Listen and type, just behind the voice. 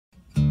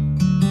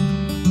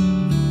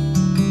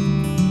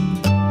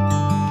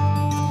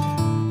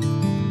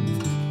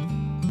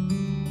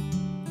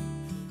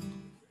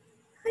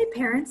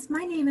parents,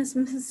 my name is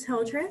Mrs.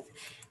 Hildreth,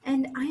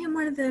 and I am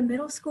one of the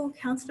middle school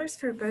counselors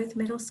for both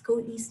Middle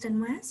School East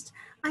and West.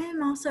 I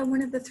am also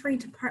one of the 3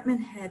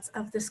 department heads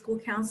of the school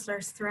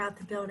counselors throughout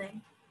the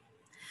building.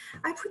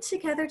 I put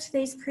together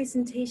today's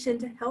presentation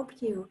to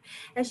help you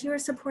as you are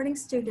supporting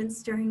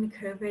students during the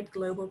COVID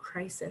global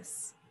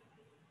crisis.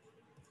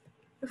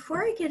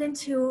 Before I get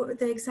into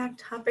the exact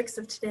topics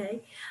of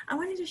today, I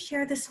wanted to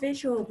share this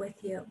visual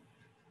with you.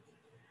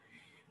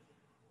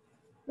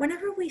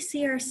 Whenever we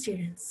see our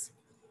students,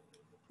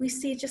 we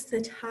see just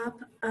the top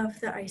of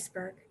the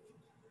iceberg.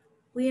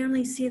 We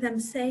only see them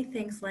say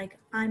things like,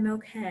 "I'm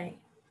okay."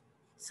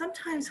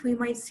 Sometimes we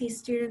might see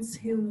students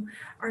who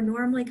are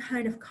normally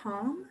kind of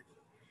calm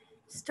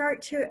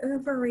start to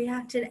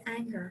overreact in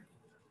anger,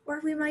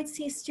 or we might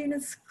see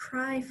students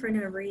cry for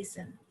no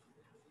reason.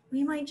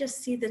 We might just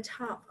see the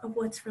top of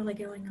what's really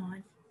going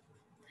on.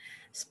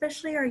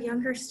 Especially our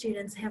younger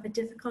students have a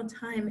difficult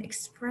time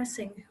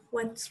expressing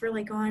what's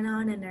really going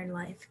on in their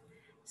life.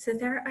 So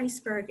their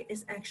iceberg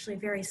is actually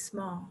very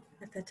small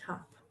at the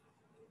top.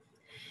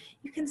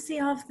 You can see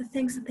all of the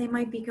things that they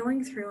might be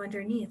going through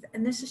underneath,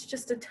 and this is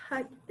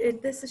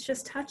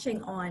just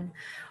touching on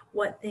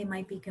what they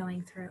might be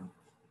going through.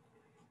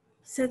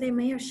 So they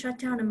may have shut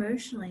down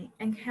emotionally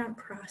and can't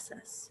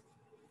process.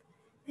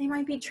 They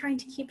might be trying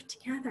to keep it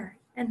together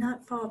and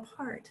not fall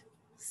apart.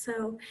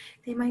 So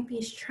they might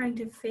be trying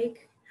to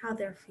fake how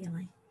they're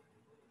feeling.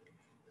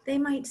 They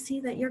might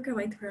see that you're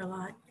going through a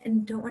lot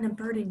and don't want to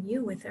burden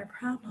you with their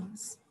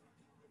problems.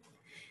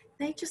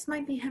 They just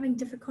might be having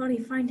difficulty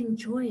finding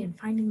joy and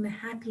finding the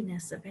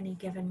happiness of any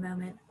given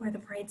moment or the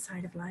bright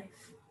side of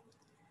life.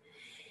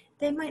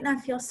 They might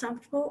not feel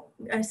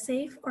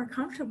safe or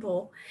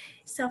comfortable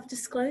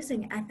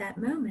self-disclosing at that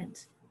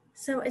moment.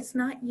 So it's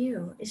not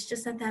you, it's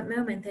just at that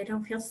moment they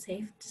don't feel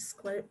safe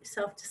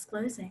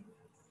self-disclosing.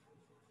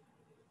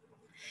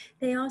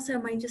 They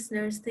also might just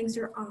notice things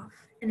are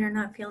off and are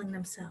not feeling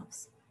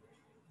themselves.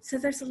 So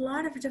there's a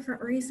lot of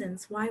different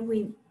reasons why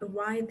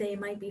they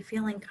might be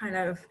feeling kind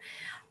of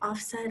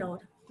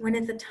off-settled, when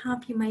at the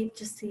top you might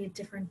just see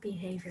different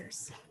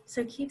behaviors.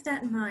 So keep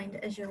that in mind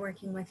as you're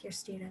working with your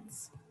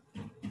students.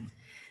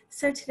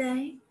 So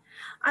today,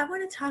 I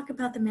want to talk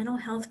about the mental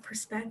health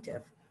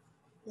perspective.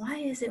 Why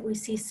is it we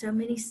see so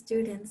many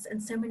students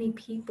and so many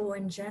people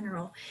in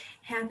general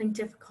having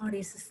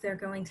difficulties as they're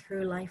going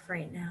through life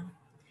right now?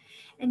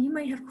 And you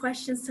might have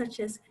questions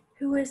such as,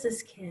 who is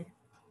this kid?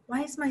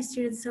 Why is my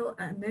student so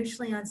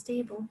emotionally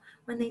unstable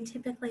when they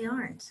typically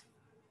aren't?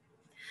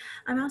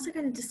 I'm also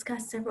going to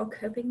discuss several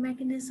coping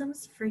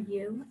mechanisms for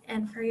you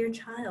and for your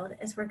child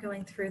as we're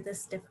going through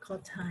this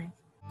difficult time.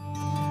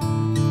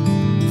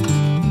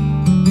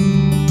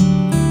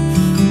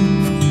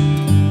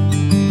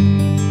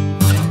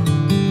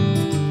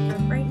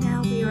 Right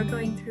now, we are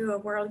going through a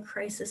world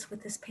crisis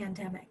with this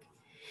pandemic.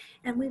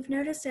 And we've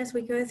noticed as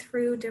we go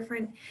through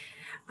different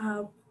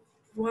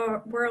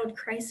world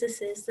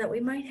crises that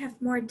we might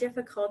have more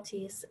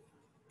difficulties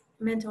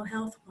mental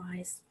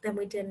health-wise than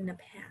we did in the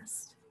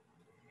past.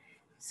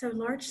 So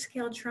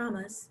large-scale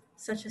traumas,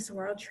 such as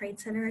World Trade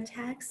Center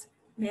attacks,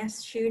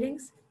 mass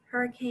shootings,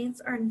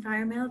 hurricanes, or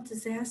environmental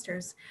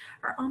disasters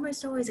are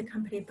almost always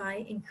accompanied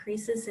by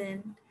increases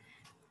in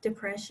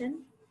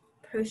depression,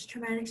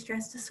 post-traumatic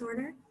stress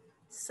disorder,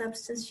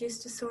 substance use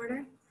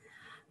disorder,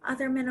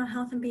 other mental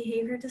health and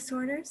behavior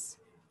disorders,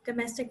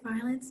 domestic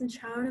violence and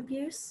child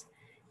abuse,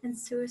 and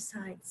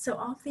suicide. So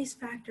all of these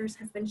factors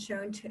have been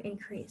shown to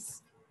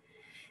increase.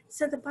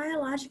 So the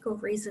biological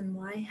reason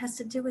why has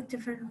to do with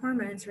different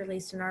hormones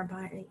released in our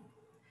body.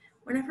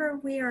 Whenever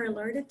we are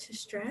alerted to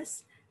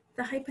stress,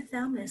 the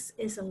hypothalamus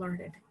is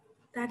alerted.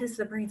 That is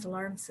the brain's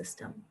alarm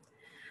system.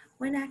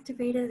 When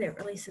activated, it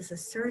releases a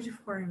surge of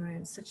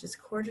hormones such as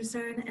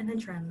cortisone and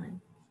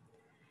adrenaline.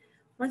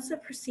 Once the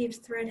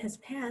perceived threat has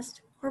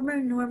passed,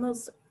 hormone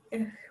levels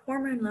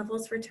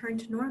return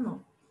to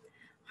normal.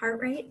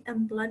 Heart rate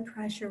and blood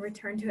pressure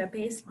return to a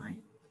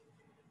baseline.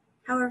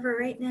 However,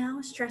 right now,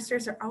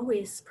 stressors are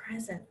always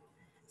present,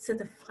 so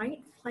the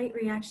fight-flight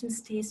reaction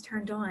stays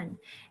turned on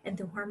and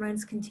the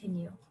hormones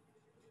continue.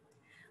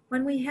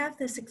 When we have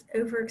this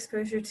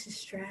overexposure to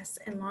stress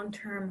and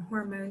long-term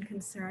hormone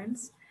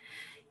concerns,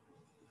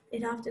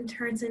 it often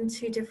turns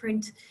into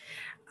different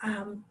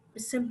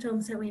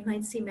symptoms that we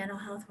might see mental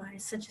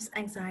health-wise, such as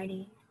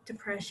anxiety,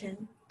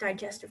 depression,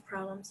 digestive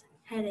problems,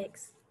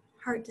 headaches,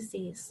 heart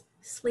disease,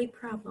 sleep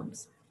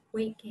problems,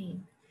 weight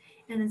gain.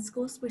 And in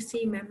schools, we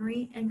see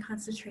memory and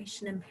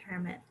concentration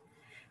impairment.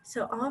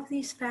 So all of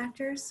these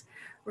factors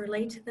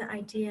relate to the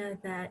idea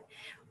that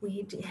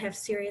we have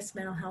serious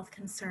mental health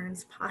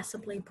concerns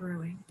possibly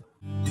brewing.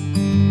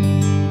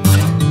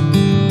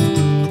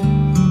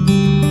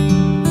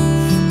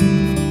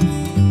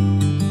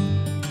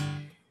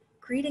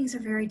 Greetings are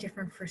very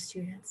different for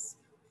students.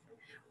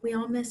 We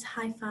all miss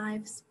high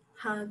fives,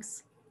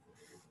 hugs,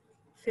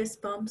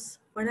 fist bumps,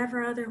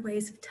 whatever other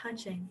ways of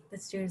touching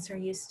that students are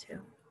used to.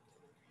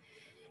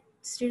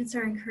 Students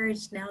are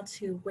encouraged now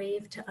to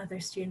wave to other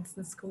students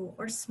in school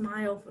or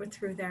smile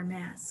through their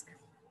mask.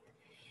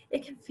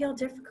 It can feel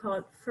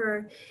difficult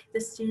for the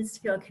students to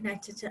feel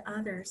connected to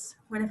others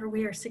whenever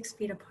we are 6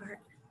 feet apart.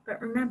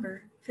 But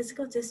remember,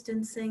 physical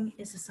distancing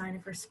is a sign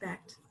of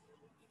respect.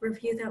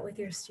 Review that with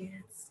your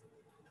students.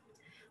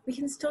 We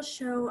can still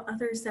show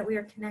others that we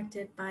are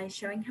connected by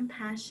showing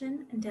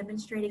compassion and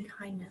demonstrating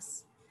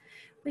kindness.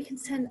 We can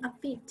send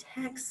upbeat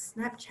text,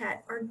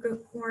 Snapchat,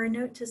 or a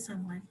note to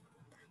someone.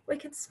 We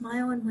can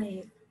smile and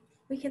wave.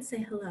 We can say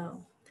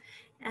hello.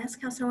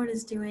 Ask how someone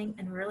is doing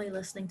and really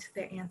listening to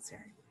their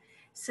answer.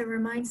 So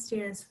remind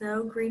students,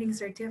 though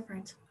greetings are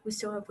different, we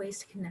still have ways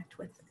to connect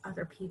with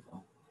other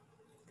people.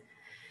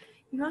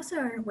 You also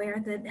are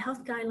aware that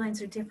health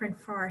guidelines are different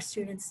for our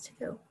students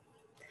too.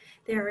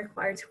 They are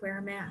required to wear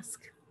a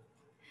mask.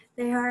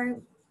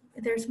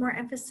 There's more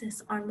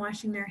emphasis on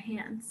washing their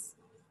hands.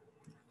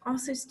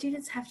 Also,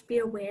 students have to be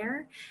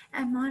aware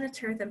and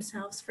monitor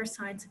themselves for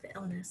signs of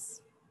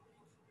illness.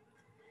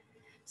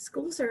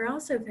 Schools are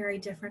also very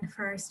different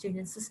for our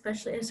students,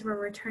 especially as we're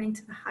returning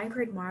to the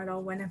hybrid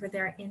model whenever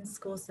they're in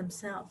schools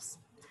themselves.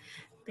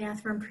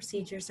 Bathroom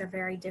procedures are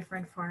very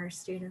different for our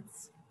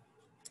students.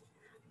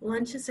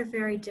 Lunches are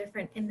very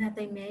different in that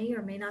they may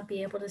or may not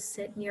be able to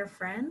sit near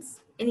friends.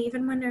 And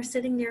even when they're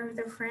sitting near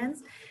their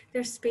friends,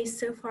 they're spaced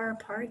so far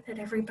apart that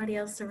everybody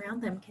else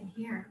around them can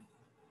hear.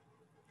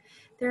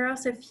 There are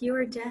also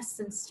fewer desks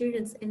and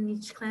students in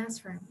each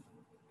classroom.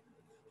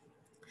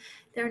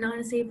 They're not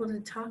as able to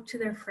talk to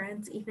their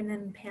friends even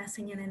in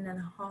passing in the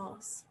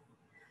halls.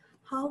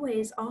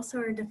 Hallways also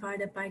are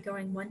divided by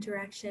going one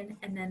direction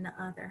and then the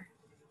other.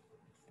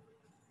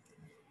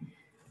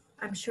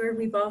 I'm sure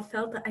we've all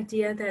felt the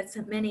idea that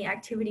so many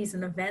activities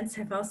and events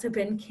have also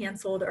been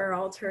canceled or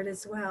altered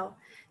as well.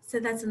 So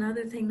that's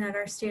another thing that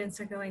our students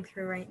are going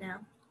through right now.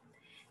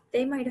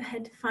 They might have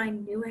had to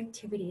find new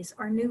activities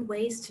or new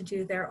ways to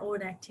do their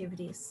old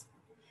activities.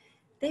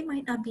 They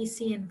might not be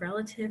seeing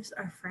relatives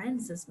or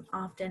friends as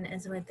often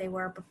as what they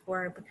were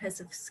before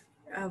because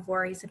of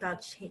worries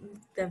about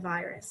the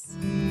virus.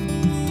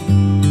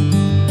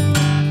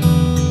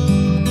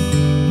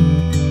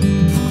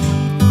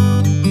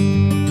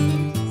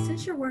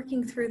 Since you're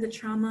working through the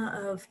trauma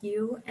of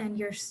you and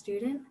your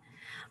student,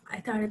 I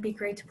thought it'd be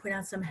great to point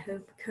out some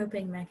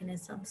coping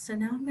mechanisms. So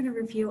now I'm going to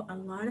review a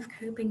lot of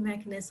coping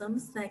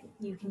mechanisms that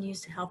you can use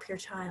to help your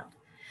child.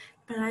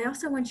 But I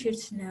also want you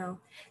to know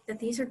that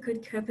these are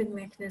good coping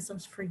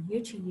mechanisms for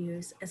you to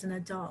use as an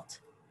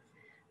adult.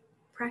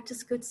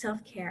 Practice good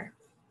self-care.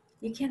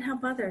 You can't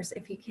help others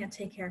if you can't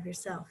take care of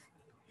yourself.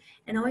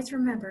 And always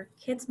remember,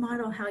 kids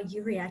model how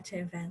you react to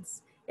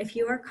events. If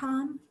you are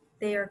calm,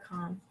 they are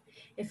calm.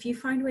 If you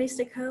find ways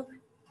to cope,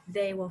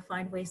 they will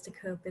find ways to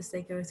cope as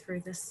they go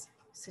through this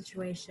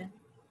situation.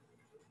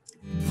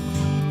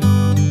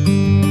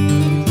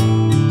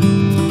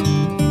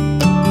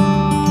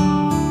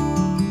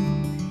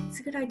 It's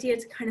a good idea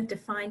to kind of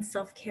define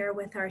self-care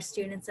with our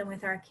students and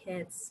with our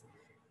kids.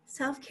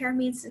 Self-care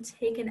means to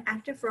take an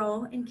active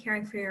role in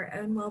caring for your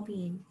own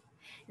well-being,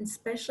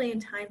 especially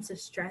in times of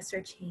stress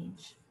or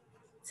change.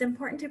 It's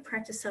important to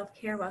practice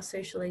self-care while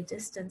socially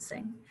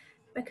distancing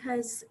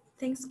because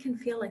things can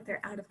feel like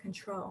they're out of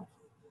control.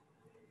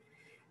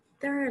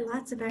 There are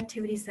lots of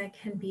activities that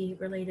can be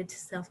related to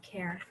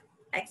self-care.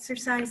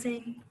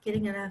 Exercising,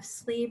 getting enough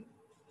sleep,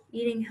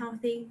 eating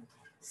healthy,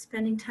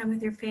 spending time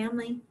with your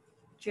family,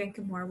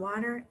 drinking more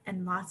water,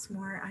 and lots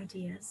more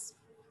ideas.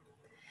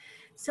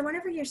 So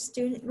whenever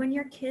when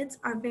your kids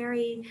are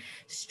very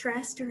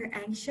stressed or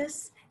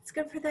anxious, it's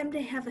good for them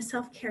to have a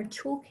self-care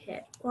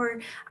toolkit or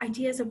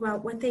ideas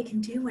about what they can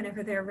do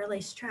whenever they're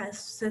really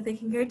stressed so they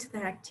can go to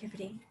that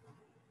activity.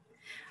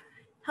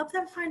 Help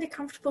them find a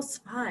comfortable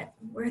spot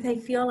where they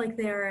feel like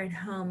they are at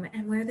home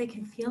and where they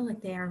can feel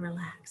like they are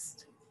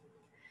relaxed.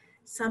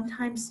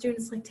 Sometimes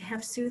students like to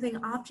have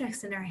soothing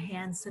objects in their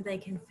hands so they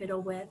can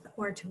fiddle with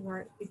or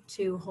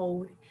to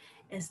hold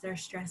as they're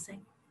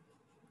stressing.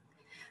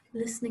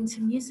 Listening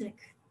to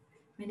music.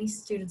 Many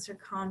students are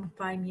calmed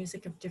by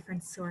music of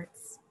different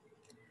sorts.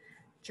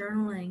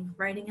 Journaling,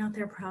 writing out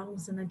their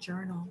problems in a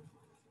journal.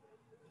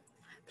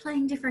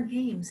 Playing different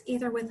games,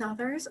 either with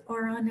others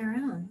or on their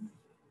own.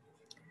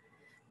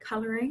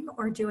 Coloring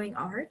or doing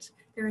art.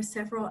 There are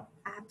several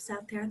apps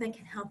out there that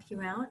can help you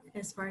out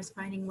as far as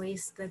finding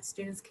ways that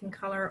students can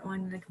color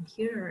on the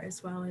computer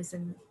as well as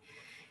in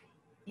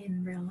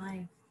real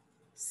life.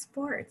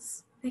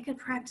 Sports. They could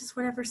practice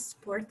whatever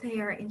sport they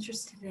are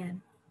interested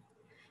in.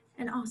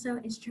 And also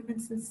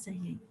instruments and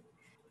singing.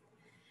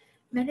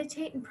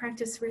 Meditate and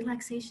practice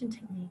relaxation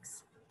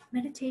techniques.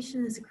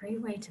 Meditation is a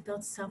great way to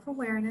build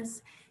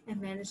self-awareness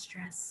and manage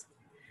stress.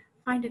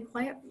 Find a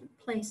quiet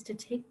place to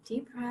take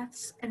deep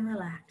breaths and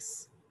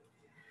relax.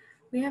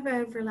 We have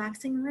a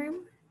relaxing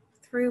room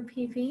through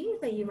PV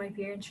that you might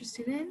be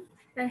interested in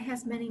that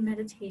has many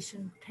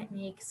meditation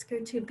techniques. Go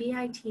to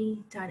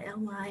bit.ly/PV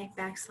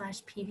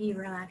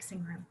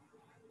relaxing room.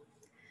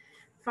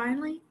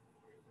 Finally,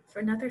 for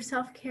another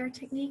self-care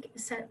technique,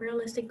 set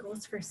realistic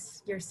goals for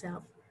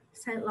yourself.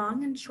 Set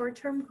long and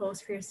short-term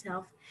goals for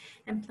yourself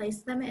and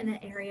place them in an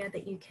area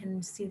that you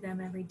can see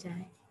them every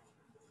day.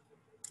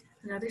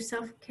 Another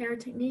self-care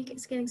technique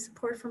is getting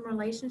support from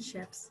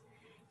relationships.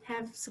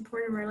 Have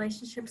support in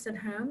relationships at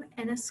home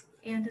and at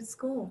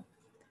school.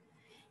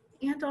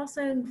 And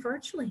also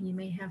virtually, you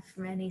may have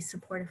many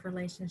supportive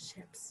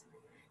relationships.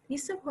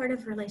 These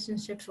supportive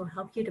relationships will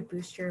help you to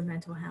boost your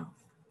mental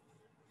health.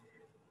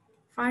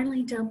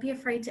 Finally, don't be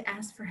afraid to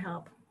ask for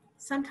help.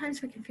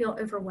 Sometimes we can feel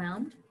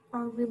overwhelmed,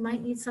 or we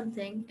might need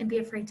something and be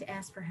afraid to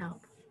ask for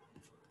help.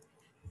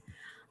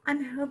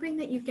 I'm hoping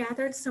that you've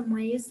gathered some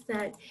ways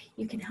that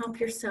you can help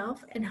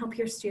yourself and help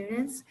your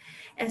students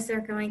as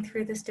they're going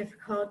through this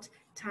difficult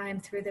time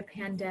through the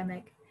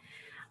pandemic.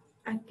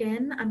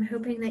 Again, I'm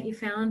hoping that you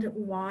found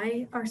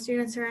why our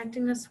students are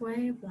acting this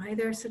way, why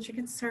there's such a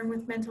concern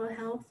with mental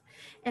health,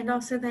 and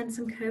also then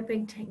some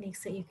coping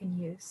techniques that you can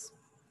use.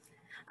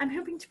 I'm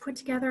hoping to put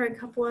together a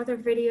couple other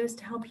videos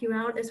to help you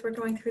out as we're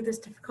going through this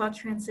difficult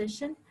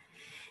transition.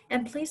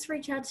 And please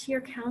reach out to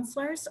your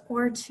counselors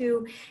or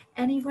to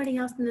anybody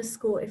else in the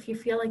school if you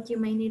feel like you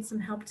may need some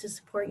help to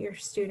support your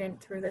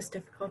student through this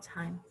difficult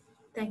time.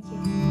 Thank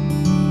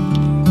you.